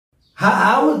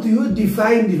How do you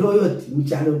define the royalty?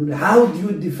 How do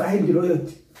you define the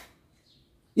royalty?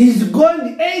 He's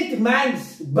gone 8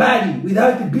 months Bali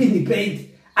without being paid.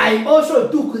 I also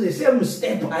took the same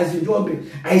step as Njombe.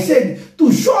 I said,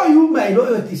 to show you my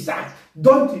loyalty, sir,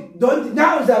 don't,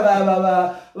 now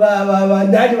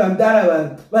ndani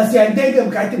wamdara wasiandenge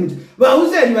mkati mtu.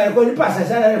 Wauze ni walikuwa pasa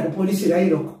sana kwa polisi na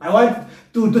hilo. I want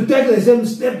to take the same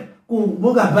step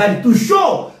kumunga Bali, to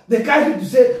show the country, to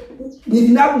say,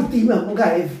 nilinamutima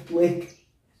munga work.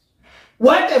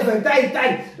 Whatever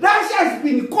time, Russia has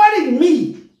been calling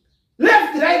me,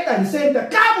 left, right, and center,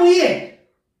 come here.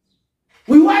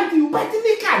 We want you, but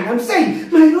they can't. I'm saying,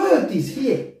 my loyalty is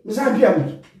here.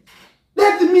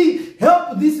 Let me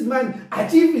help this man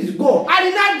achieve his goal. I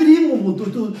did not dream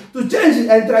to change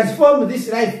and transform this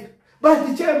life. But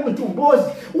the chairman to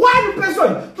boss, one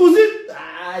person to sit.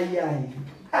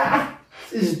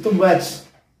 This is too much.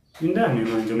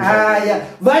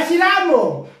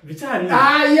 Vashiramo.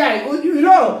 You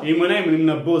know. And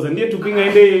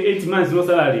 8 months no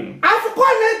salary. I've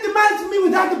gone 8 months me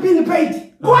without being paid.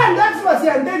 Go and that's what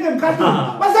I'm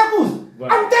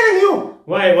telling you.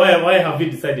 Why have you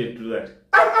decided to do that?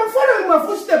 I'm following my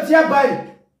footsteps here, buddy.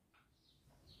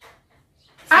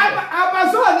 I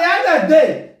saw the other day.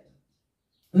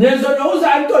 Nezonouza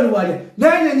Anthony wale.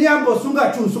 Nene nyambo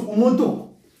sunga chusu umuntu.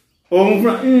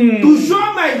 To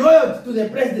show my loyalty to the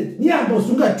president. Nyambo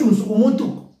sunga chusu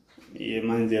umuntu. Yeah,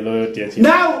 man, the loyalty.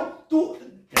 Now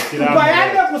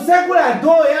tupayana kusekula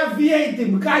do ya V8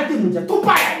 mkati mja.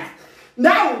 Tupayana.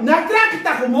 Now na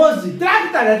tractor kumozi.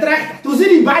 Tractor na tractor.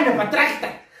 Tuziri bana pa tractor.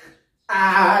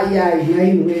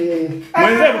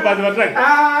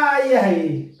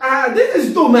 This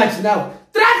is too much now.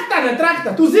 Tractor na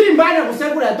tractor. Tuziri bana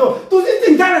kusekula do.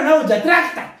 Tuziri ngana na uja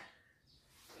tractor.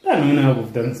 I don't know how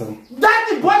we've done so.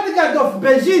 That bodyguard of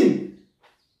Beijing.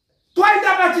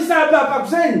 Twanda bachisaba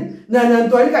pakuseni na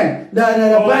ntwalikani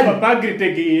na bali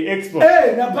pagriteki expo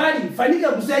na bali fanika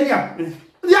kusenya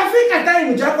the Africa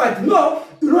time jakwati. No,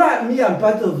 you know me, I'm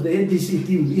part of the NDC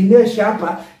team in the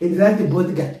Sharpa and that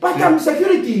bodyguard, but I'm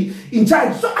security in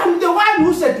charge, so I'm the one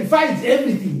who certifies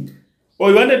everything. Oh,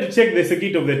 you wanted to check the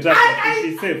security of the truck?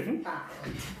 Is it safe?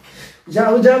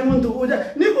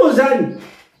 Nikuzani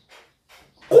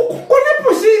kune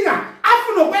pusinga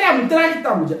afu no kwela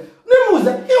mtractor muja.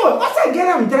 Nimuza, iwe, wasa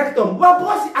gera mtractor, wa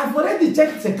boss, I've already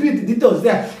checked security details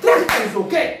there. Tractor is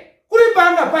okay. Kuli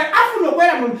banga pa, afu no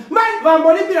kwela man,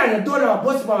 wamboli bila na dola wa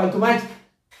boss pa wantumaji.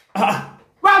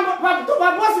 Wa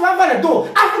boss wamba na do,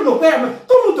 afu no kwela man,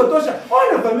 tumu totosha,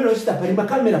 ona familo sita pari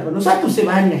makamera pa, no satu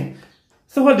semane.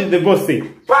 So what did the boss say?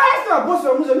 Pastor boss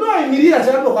wa muza, no imirira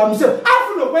chapo kwa mseo,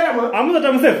 afu no kwela man. Amuza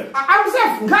ta mseo?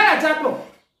 Amseo, ngala chapo.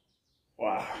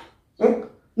 Wow.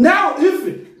 Now, if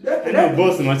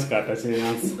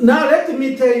now let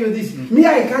me tell you this. Me,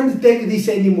 I can't take this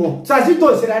anymore.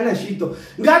 Sasito serana shito.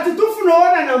 Ngati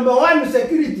tufunoona number 1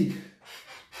 security.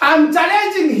 I'm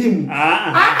challenging him.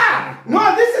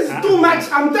 No, this is too much.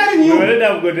 I'm telling you. You already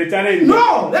have got the challenge.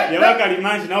 No, we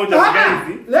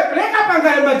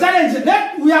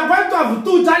are going to have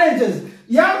 2 challenges.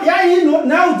 Now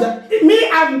me,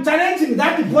 I'm challenging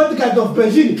that bodyguard of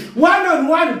Beijing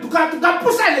 1-on-1 to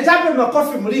push the champion of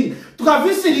coffee muling to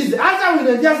visit his answer with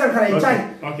the Jason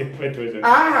Karaichai. Okay, wait.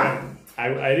 I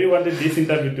really wanted this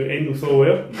interview to end so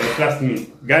well, but trust me,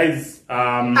 guys.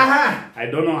 I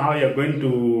don't know how you're going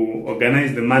to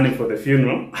organize the money for the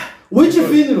funeral. Which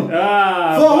funeral?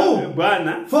 For who?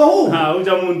 Bwana. For who?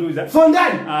 For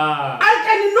Ndani. I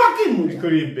can knock him.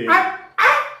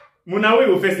 Munawi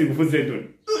ufesi kufuzetu.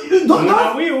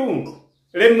 Munawi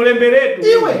Mulemberetu. Do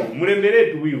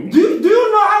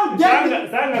you know how deadly?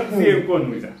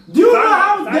 Do you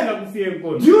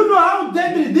know how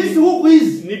deadly this hook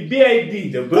is? Ni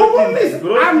BID.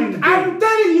 I'm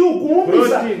telling you,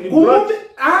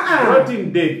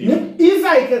 protein dead. If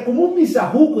I can kumumisa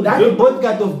hook, that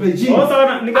bodyguard of Beijing.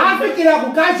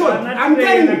 I'm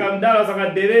telling you.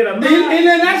 In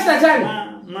the next time.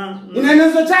 In the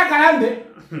next time.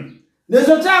 There's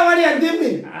a child where you're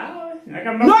dipping.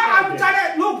 No, I'm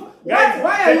telling you. Look,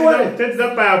 why are you worried?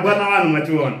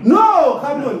 No,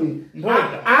 come on.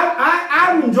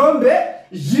 I'm Njombe,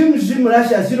 Jim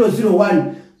Russia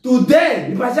 001.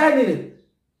 Today,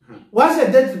 what's the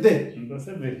date today?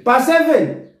 Pa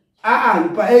 7.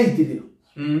 Pa 8.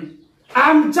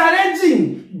 I'm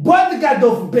challenging bodyguard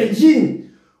of Beijing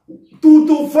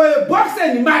for a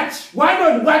boxing match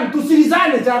 1-on-1 to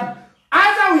Sirizane.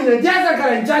 As we in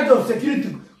charge of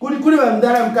security, I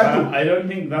don't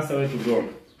think that's the way to go.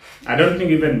 I don't think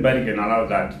even Barry can allow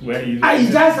that. Where he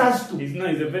just has to. He's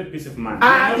a very piece of man.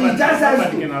 He just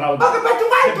has to. Can allow that. Okay, but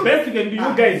why? The best you can do,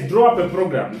 you guys draw up a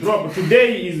program.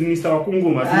 Today is Mr.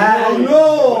 Wakunguma.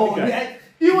 No.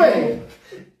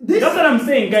 That's what I'm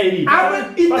saying, guy.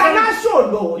 I'm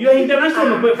international. You are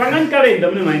international. Pangan calendar,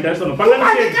 international.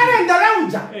 Pangan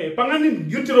calendar. Pangan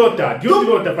duty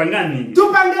rota, pangani. Tu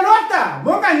pangerota.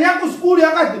 Boka nyaku school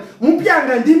yakati.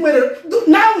 Mpianga ndimwe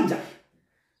nauja.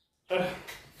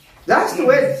 Just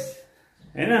wait.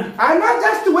 I'm not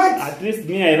just wait. At least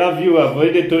me, I love you. I've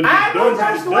already told you.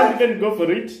 Don't even go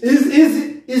for it.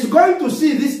 He's going to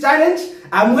see this challenge.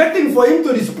 I'm waiting for him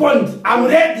to respond. I'm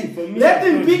ready. Let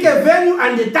him pick a venue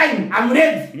and the time. I'm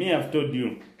ready. Me, I've told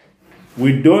you.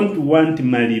 We don't want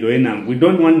Maliro Enam. We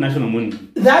don't want national money.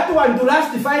 That one to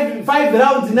last five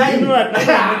rounds, 9. You know what?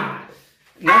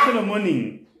 National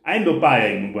money. I know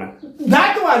pay.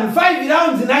 That one 5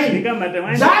 rounds 9.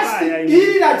 Just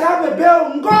ila chabe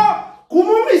beo ngo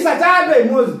kumumi sa chabe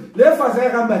mozi.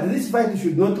 This fight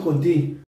should not continue.